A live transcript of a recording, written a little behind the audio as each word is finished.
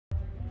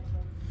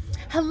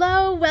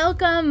Hello,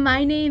 welcome.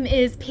 My name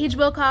is Paige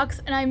Wilcox,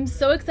 and I'm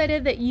so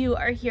excited that you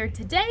are here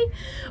today,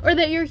 or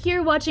that you're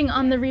here watching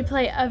on the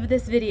replay of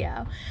this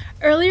video.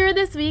 Earlier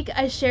this week,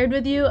 I shared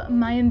with you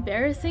my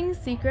embarrassing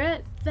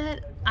secret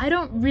that I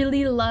don't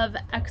really love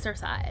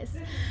exercise.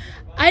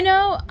 I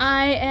know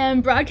I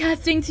am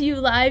broadcasting to you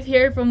live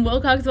here from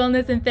Wilcox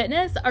Wellness and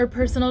Fitness, our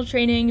personal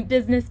training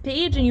business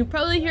page, and you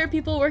probably hear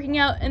people working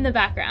out in the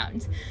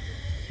background.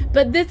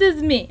 But this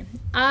is me.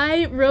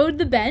 I rode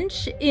the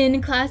bench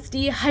in Class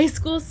D high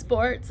school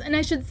sports, and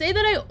I should say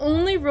that I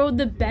only rode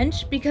the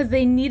bench because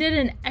they needed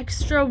an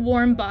extra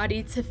warm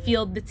body to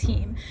field the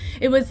team.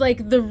 It was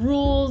like the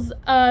rules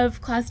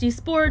of Class D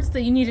sports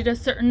that you needed a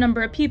certain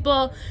number of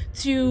people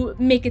to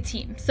make a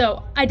team.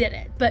 So I did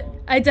it, but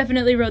I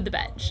definitely rode the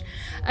bench.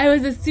 I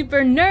was a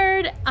super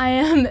nerd. I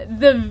am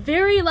the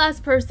very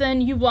last person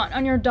you want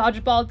on your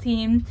dodgeball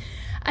team.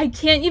 I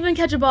can't even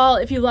catch a ball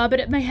if you lob it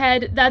at my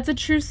head. That's a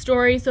true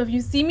story. So if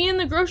you see me in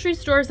the grocery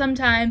store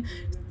sometime,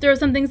 throw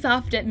something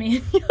soft at me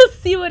and you'll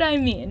see what I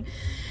mean.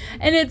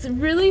 And it's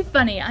really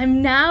funny.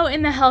 I'm now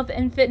in the health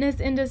and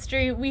fitness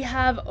industry. We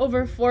have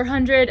over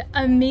 400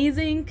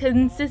 amazing,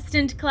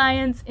 consistent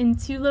clients in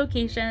 2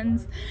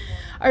 locations.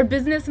 Our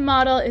business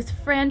model is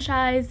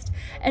franchised,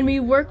 and we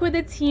work with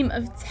a team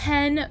of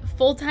 10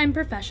 full-time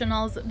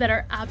professionals that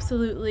are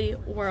absolutely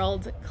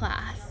world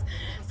class.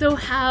 So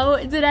how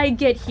did I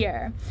get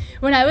here?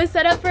 When I was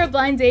set up for a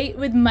blind date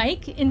with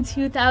Mike in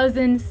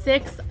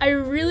 2006, I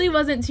really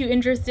wasn't too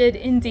interested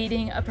in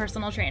dating a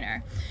personal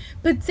trainer,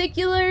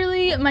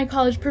 particularly my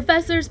college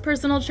professor's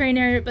personal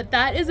trainer, but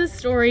that is a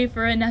story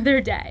for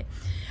another day.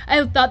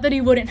 I thought that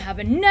he wouldn't have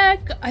a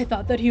neck. I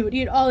thought that he would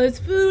eat all his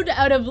food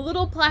out of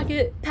little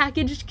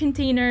packaged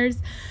containers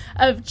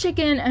of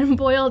chicken and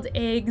boiled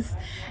eggs.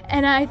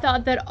 And I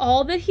thought that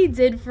all that he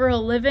did for a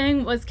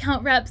living was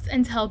count reps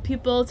and tell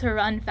people to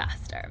run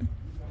faster.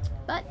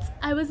 But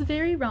I was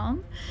very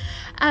wrong.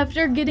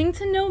 After getting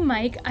to know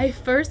Mike, I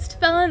first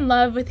fell in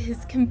love with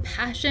his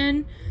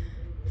compassion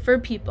for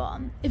people.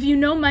 If you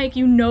know Mike,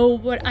 you know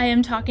what I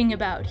am talking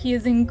about. He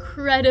is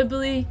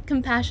incredibly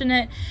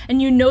compassionate, and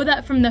you know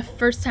that from the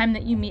first time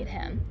that you meet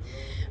him.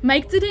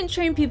 Mike didn't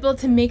train people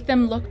to make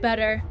them look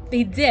better.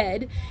 They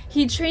did.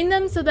 He trained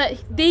them so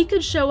that they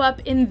could show up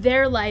in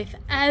their life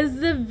as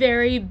the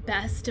very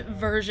best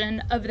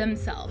version of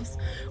themselves,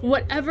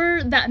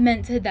 whatever that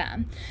meant to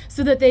them,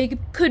 so that they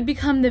could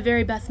become the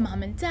very best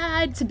mom and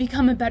dad, to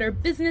become a better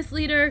business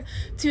leader,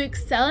 to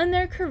excel in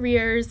their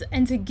careers,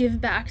 and to give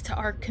back to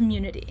our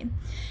community.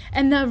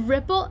 And the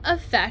ripple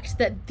effect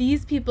that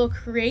these people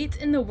create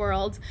in the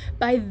world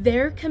by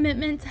their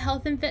commitment to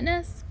health and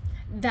fitness,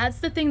 that's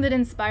the thing that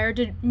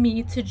inspired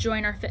me to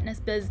join our fitness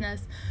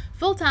business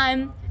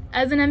full-time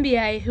as an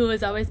MBA who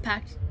was always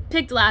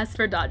picked last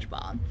for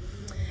dodgeball.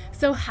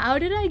 So how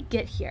did I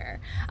get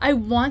here? I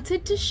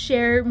wanted to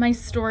share my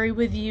story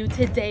with you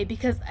today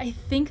because I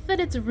think that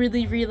it's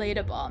really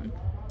relatable.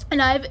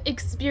 And I've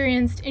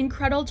experienced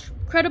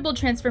incredible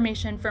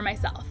transformation for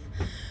myself.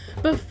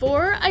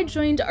 Before I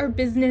joined our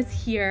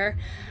business here,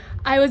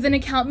 I was an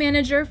account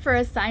manager for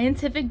a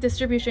scientific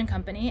distribution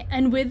company.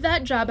 And with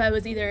that job, I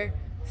was either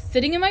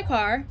sitting in my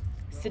car,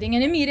 sitting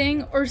in a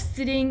meeting, or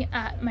sitting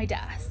at my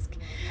desk.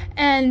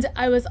 And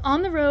I was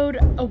on the road,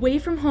 away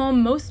from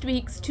home most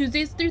weeks,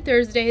 Tuesdays through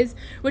Thursdays,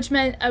 which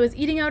meant I was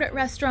eating out at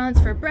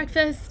restaurants for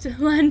breakfast,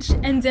 lunch,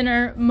 and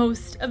dinner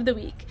most of the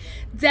week.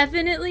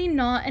 Definitely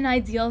not an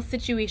ideal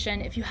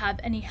situation if you have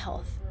any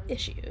health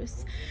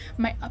issues.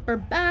 My upper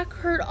back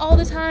hurt all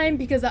the time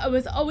because I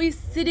was always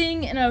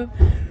sitting in a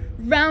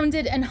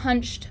rounded and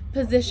hunched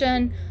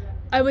position.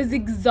 I was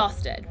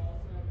exhausted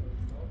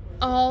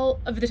all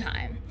of the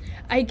time.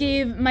 I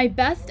gave my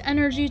best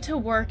energy to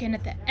work, and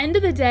at the end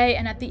of the day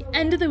and at the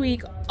end of the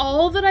week,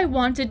 all that I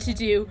wanted to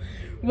do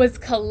was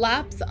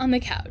collapse on the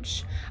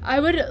couch. I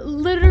would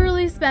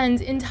literally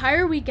spend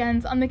entire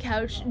weekends on the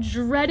couch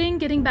dreading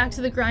getting back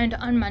to the grind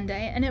on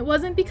Monday, and it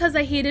wasn't because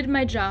I hated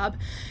my job.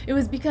 It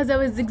was because I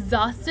was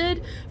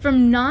exhausted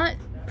from not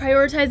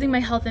prioritizing my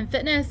health and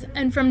fitness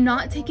and from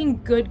not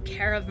taking good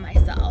care of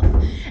myself.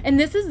 And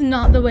this is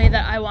not the way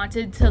that I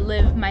wanted to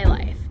live my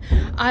life.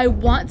 I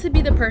want to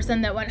be the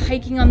person that went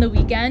hiking on the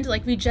weekend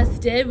like we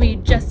just did. We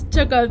just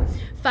took a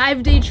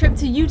 5-day trip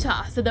to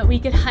Utah so that we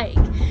could hike.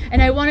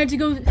 And I wanted to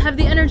go have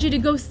the energy to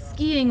go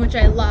skiing, which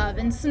I love,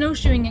 and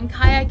snowshoeing and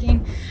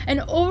kayaking,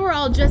 and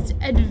overall just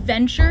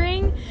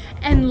adventuring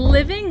and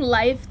living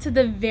life to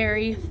the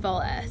very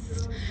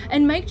fullest.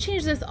 And Mike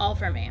changed this all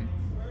for me.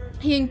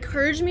 He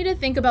encouraged me to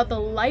think about the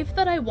life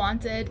that I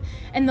wanted,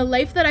 and the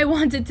life that I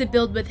wanted to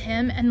build with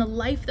him, and the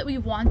life that we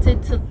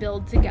wanted to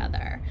build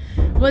together.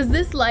 Was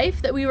this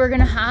life that we were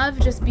gonna have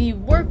just be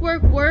work,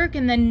 work, work,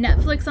 and then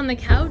Netflix on the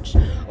couch?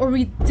 Or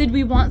did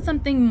we want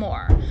something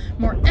more?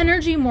 More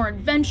energy, more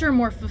adventure,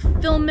 more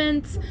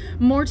fulfillment,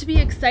 more to be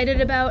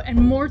excited about, and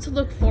more to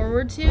look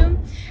forward to?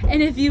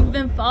 And if you've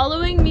been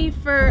following me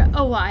for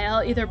a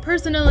while, either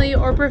personally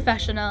or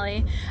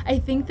professionally, I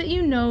think that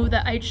you know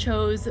that I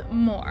chose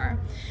more.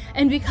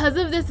 And because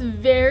of this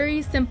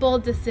very simple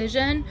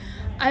decision,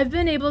 I've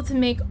been able to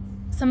make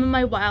some of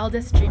my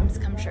wildest dreams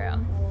come true.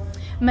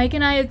 Mike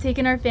and I have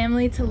taken our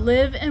family to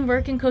live and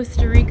work in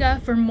Costa Rica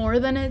for more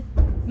than a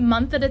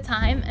month at a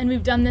time, and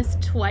we've done this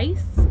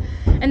twice.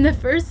 And the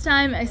first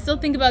time, I still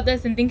think about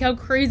this and think how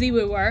crazy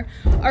we were.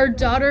 Our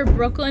daughter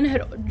Brooklyn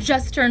had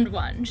just turned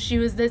 1. She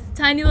was this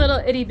tiny little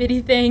itty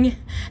bitty thing,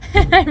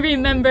 and I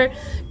remember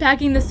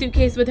packing the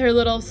suitcase with her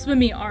little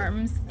swimmy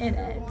arms in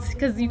it,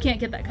 because you can't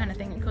get that kind of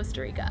thing in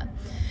Costa Rica,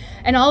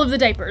 and all of the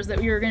diapers that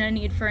we were going to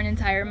need for an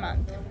entire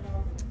month.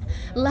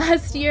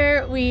 Last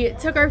year, we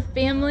took our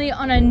family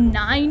on a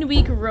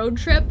 9-week road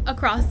trip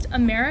across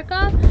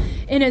America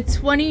in a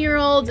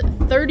 20-year-old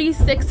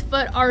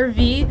 36-foot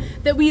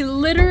RV that we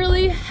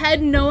literally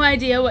had no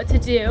idea what to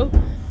do,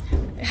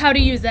 how to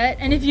use it.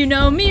 And if you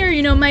know me or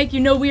you know Mike, you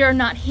know we are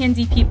not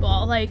handy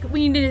people. Like,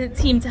 we needed a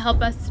team to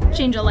help us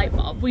change a light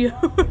bulb.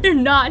 We're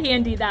not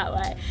handy that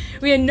way.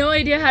 We had no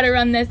idea how to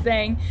run this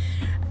thing.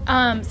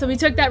 So we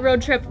took that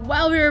road trip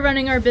while we were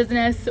running our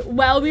business,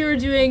 while we were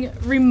doing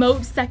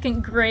remote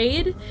second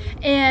grade,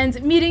 and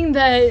meeting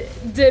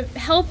the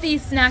healthy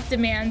snack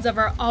demands of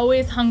our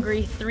always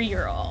hungry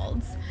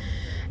 3-year-olds.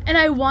 And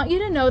I want you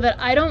to know that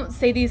I don't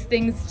say these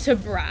things to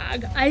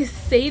brag. I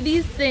say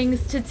these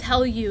things to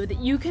tell you that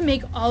you can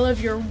make all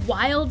of your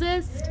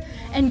wildest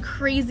and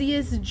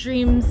craziest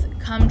dreams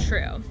come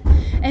true.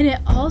 And it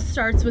all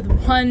starts with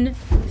one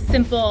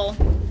simple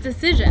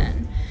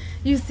decision.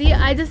 You see,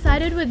 I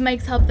decided with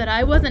Mike's help that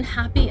I wasn't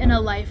happy in a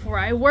life where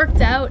I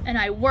worked out and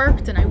I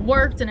worked and I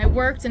worked and I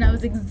worked and I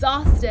was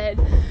exhausted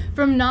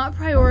from not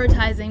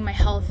prioritizing my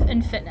health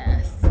and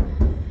fitness.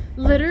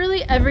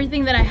 Literally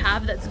everything that I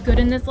have that's good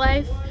in this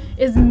life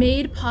is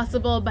made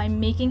possible by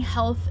making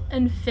health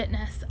and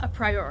fitness a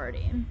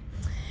priority.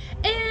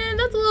 And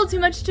that's a little too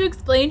much to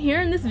explain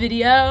here in this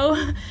video,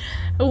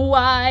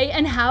 why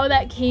and how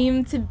that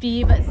came to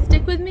be, but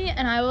stick with me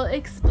and I will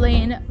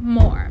explain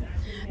more.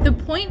 The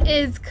point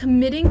is,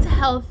 committing to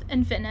health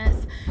and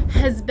fitness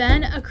has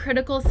been a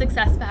critical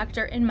success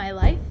factor in my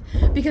life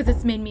because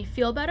it's made me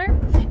feel better,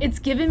 it's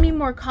given me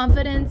more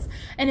confidence,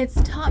 and it's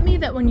taught me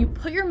that when you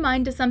put your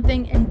mind to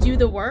something and do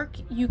the work,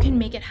 you can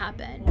make it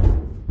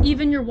happen,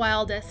 even your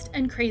wildest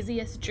and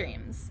craziest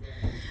dreams.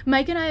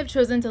 Mike and I have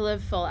chosen to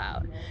live full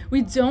out.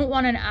 We don't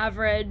want an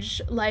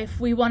average life,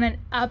 we want an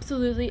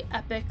absolutely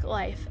epic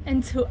life.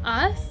 And to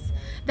us,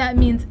 that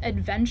means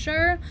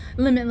adventure,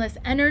 limitless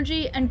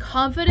energy, and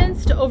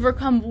confidence to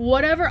overcome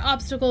whatever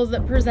obstacles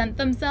that present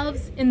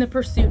themselves in the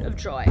pursuit of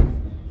joy.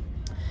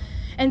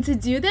 And to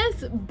do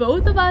this,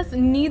 both of us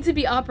need to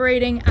be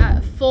operating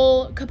at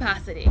full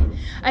capacity.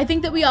 I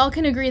think that we all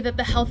can agree that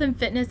the health and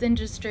fitness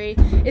industry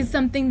is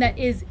something that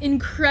is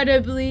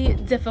incredibly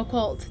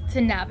difficult to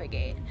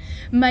navigate.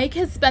 Mike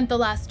has spent the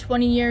last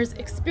 20 years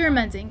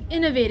experimenting,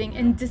 innovating,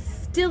 and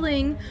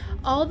distilling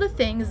all the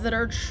things that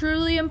are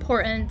truly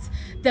important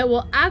that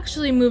will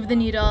actually move the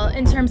needle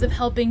in terms of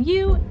helping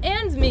you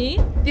and me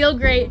feel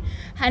great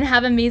and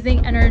have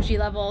amazing energy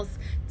levels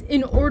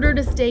in order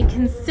to stay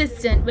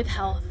consistent with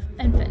health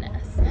and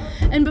fitness.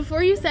 And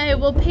before you say,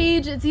 well,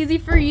 Paige, it's easy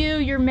for you,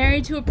 you're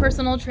married to a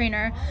personal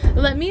trainer,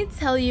 let me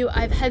tell you,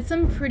 I've had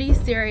some pretty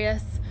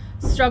serious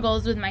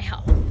struggles with my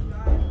health.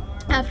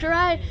 After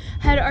I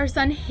had our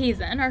son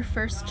Hazen, our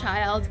first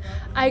child,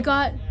 I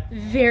got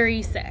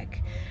very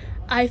sick.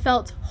 I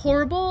felt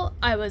horrible,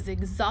 I was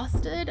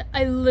exhausted,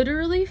 I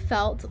literally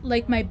felt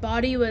like my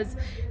body was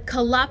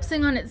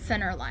collapsing on its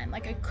center line,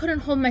 like I couldn't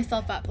hold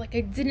myself up, like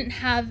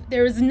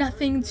there was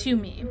nothing to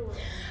me.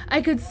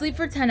 I could sleep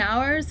for 10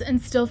 hours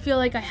and still feel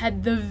like I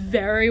had the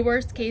very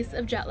worst case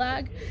of jet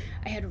lag.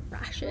 I had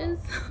rashes,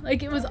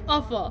 like it was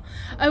awful.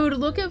 I would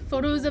look at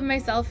photos of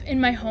myself in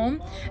my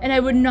home and I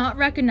would not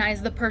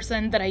recognize the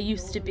person that I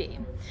used to be.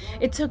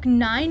 It took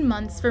 9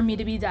 months for me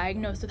to be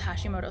diagnosed with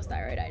Hashimoto's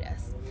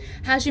thyroiditis.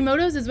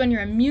 Hashimoto's is when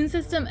your immune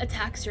system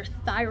attacks your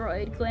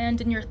thyroid gland,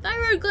 and your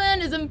thyroid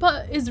gland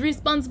is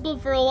responsible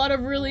for a lot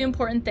of really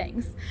important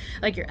things,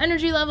 like your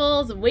energy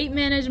levels, weight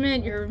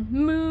management, your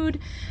mood,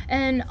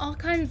 and all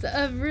kinds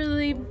of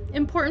really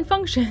important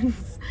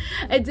functions.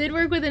 I did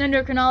work with an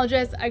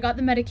endocrinologist. I got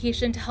the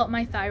medication to help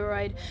my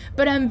thyroid,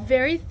 but I'm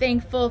very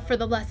thankful for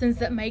the lessons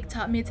that Mike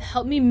taught me to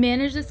help me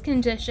manage this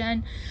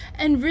condition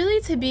and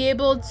really to be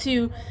able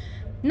to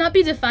not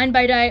be defined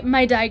by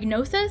my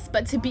diagnosis,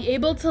 but to be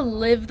able to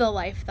live the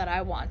life that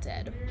I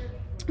wanted.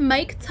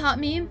 Mike taught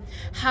me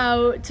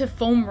how to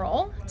foam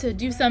roll, to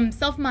do some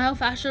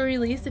self-myofascial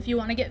release if you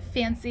want to get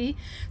fancy,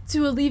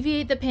 to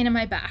alleviate the pain in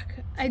my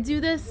back. I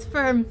do this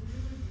for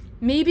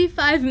maybe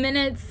 5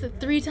 minutes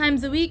 3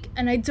 times a week,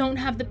 and I don't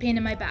have the pain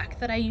in my back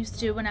that I used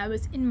to when I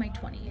was in my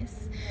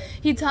 20s.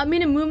 He taught me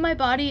to move my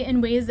body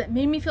in ways that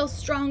made me feel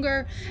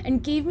stronger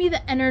and gave me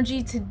the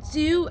energy to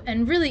do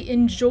and really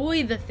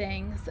enjoy the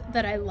things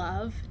that I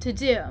love to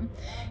do.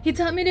 He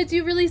taught me to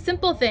do really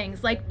simple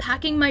things like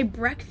packing my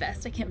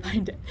breakfast, I can't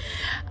find it,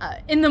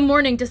 in the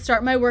morning to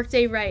start my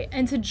workday right,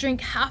 and to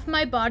drink half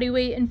my body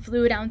weight in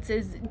fluid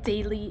ounces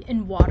daily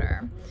in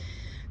water.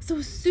 So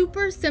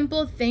super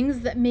simple things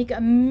that make a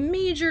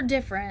major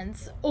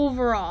difference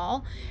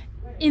overall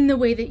in the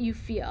way that you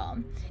feel.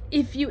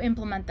 if you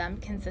implement them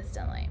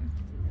consistently.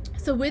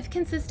 So with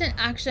consistent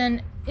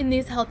action in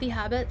these healthy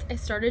habits, I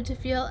started to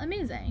feel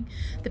amazing.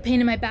 The pain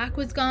in my back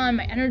was gone,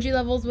 my energy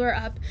levels were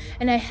up,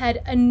 and I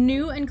had a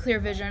new and clear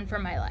vision for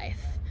my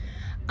life.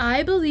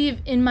 I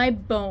believe in my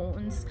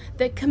bones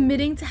that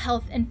committing to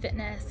health and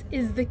fitness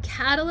is the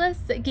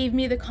catalyst that gave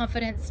me the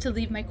confidence to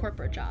leave my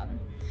corporate job.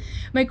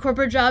 My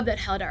corporate job that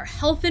held our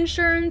health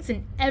insurance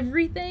and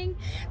everything,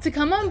 to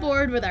come on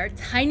board with our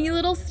tiny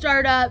little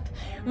startup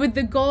with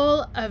the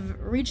goal of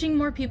reaching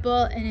more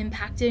people and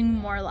impacting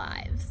more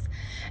lives.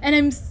 And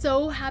I'm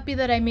so happy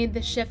that I made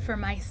the shift for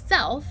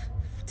myself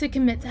to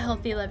commit to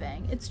healthy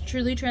living. It's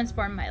truly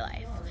transformed my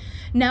life.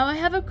 Now I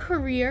have a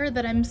career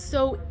that I'm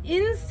so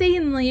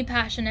insanely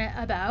passionate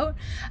about.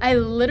 I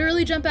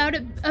literally jump out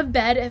of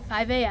bed at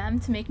 5 a.m.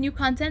 to make new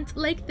content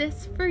like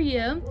this for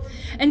you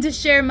and to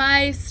share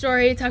my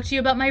story, talk to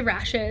you about my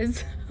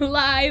rashes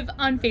live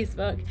on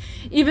Facebook,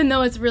 even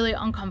though it's really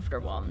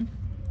uncomfortable.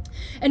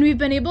 And we've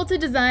been able to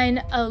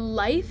design a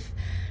life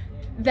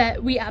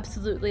that we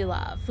absolutely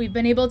love. We've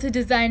been able to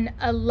design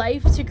a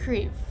life to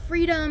create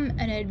freedom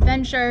and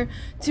adventure,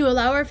 to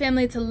allow our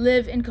family to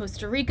live in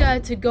Costa Rica,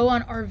 to go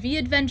on RV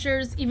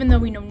adventures, even though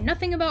we know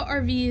nothing about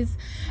RVs,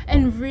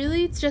 and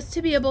really just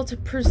to be able to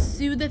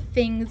pursue the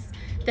things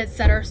that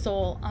set our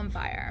soul on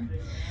fire.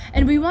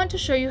 And we want to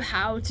show you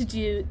how to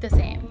do the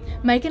same.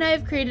 Mike and I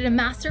have created a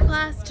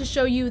masterclass to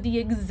show you the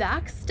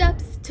exact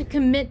steps to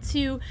commit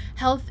to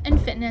health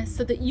and fitness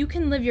so that you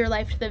can live your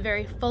life to the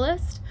very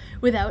fullest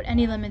without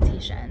any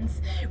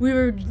limitations. We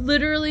were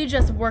literally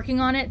just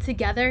working on it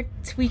together,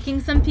 tweaking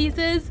some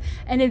pieces,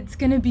 and it's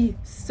gonna be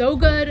so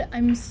good.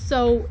 I'm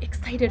so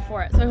excited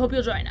for it, so I hope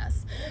you'll join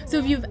us. So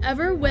if you've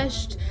ever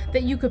wished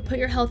that you could put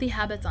your healthy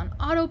habits on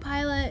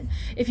autopilot,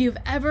 if you've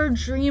ever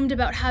dreamed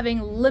about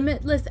having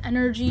limitless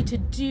energy to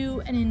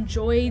do and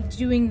enjoy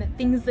doing the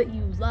things that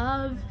you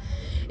love,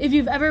 if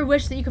you've ever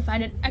wished that you could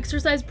find an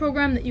exercise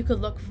program that you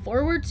could look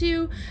forward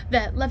to,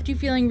 that left you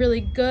feeling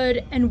really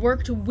good and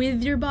worked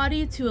with your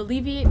body to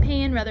alleviate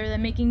pain rather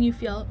than making you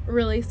feel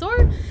really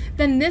sore,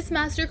 then this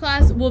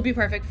masterclass will be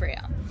perfect for you.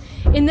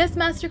 In this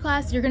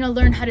masterclass, you're going to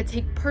learn how to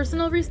take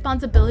personal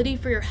responsibility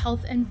for your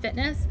health and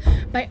fitness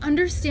by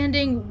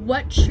understanding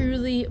what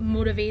truly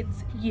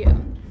motivates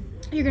you.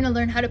 You're going to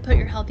learn how to put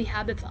your healthy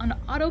habits on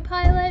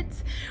autopilot.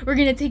 We're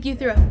going to take you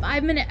through a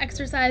 5-minute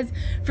exercise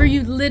for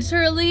you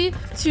literally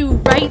to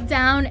write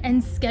down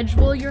and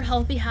schedule your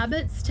healthy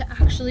habits to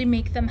actually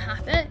make them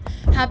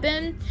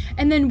happen.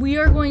 And then we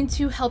are going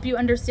to help you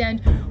understand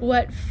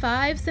what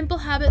 5 simple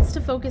habits to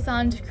focus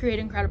on to create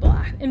incredible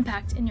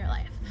impact in your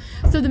life.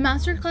 So the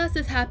masterclass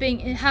is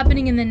happening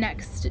in the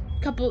next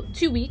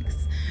 2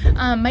 weeks.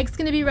 Mike's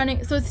going to be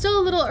running, so it's still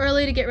a little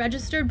early to get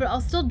registered, but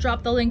I'll still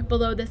drop the link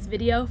below this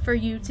video for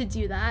you to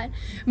do that.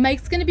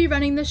 Mike's going to be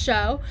running the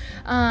show,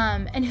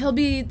 and he'll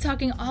be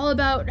talking all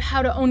about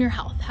how to own your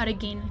health, how to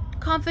gain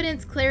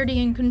confidence,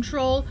 clarity, and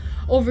control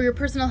over your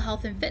personal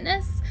health and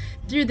fitness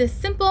through the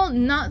simple,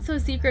 not so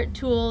secret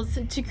tools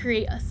to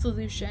create a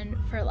solution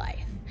for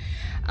life.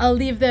 I'll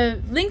leave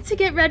the link to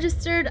get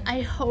registered.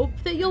 I hope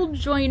that you'll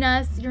join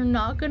us. You're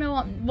not going to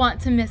want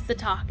to miss the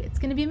talk. It's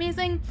going to be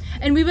amazing.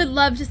 And we would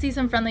love to see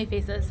some friendly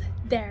faces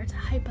there to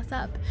hype us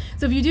up.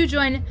 So if you do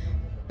join,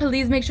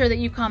 please make sure that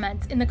you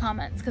comment in the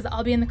comments, because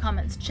I'll be in the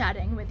comments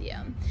chatting with you.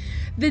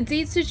 The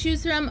dates to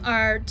choose from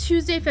are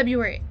Tuesday,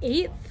 February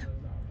 8th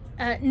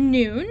at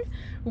noon,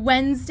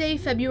 Wednesday,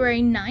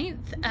 February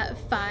 9th at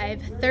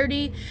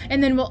 5:30,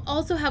 and then we'll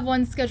also have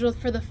one scheduled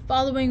for the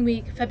following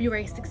week,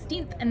 February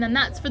 16th, and then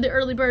that's for the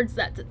early birds.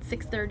 That's at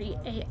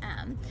 6:30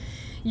 a.m.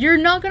 You're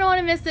not going to want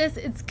to miss this.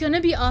 It's going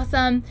to be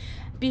awesome.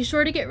 Be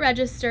sure to get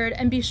registered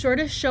and be sure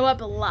to show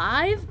up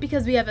live,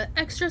 because we have an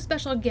extra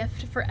special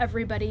gift for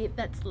everybody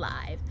that's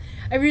live.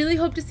 I really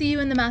hope to see you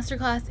in the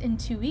masterclass in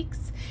 2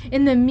 weeks.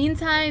 In the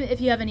meantime,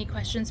 if you have any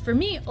questions for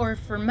me or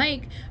for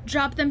Mike,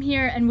 drop them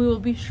here and we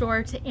will be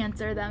sure to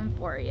answer them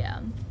for you.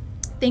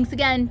 Thanks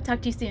again.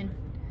 Talk to you soon.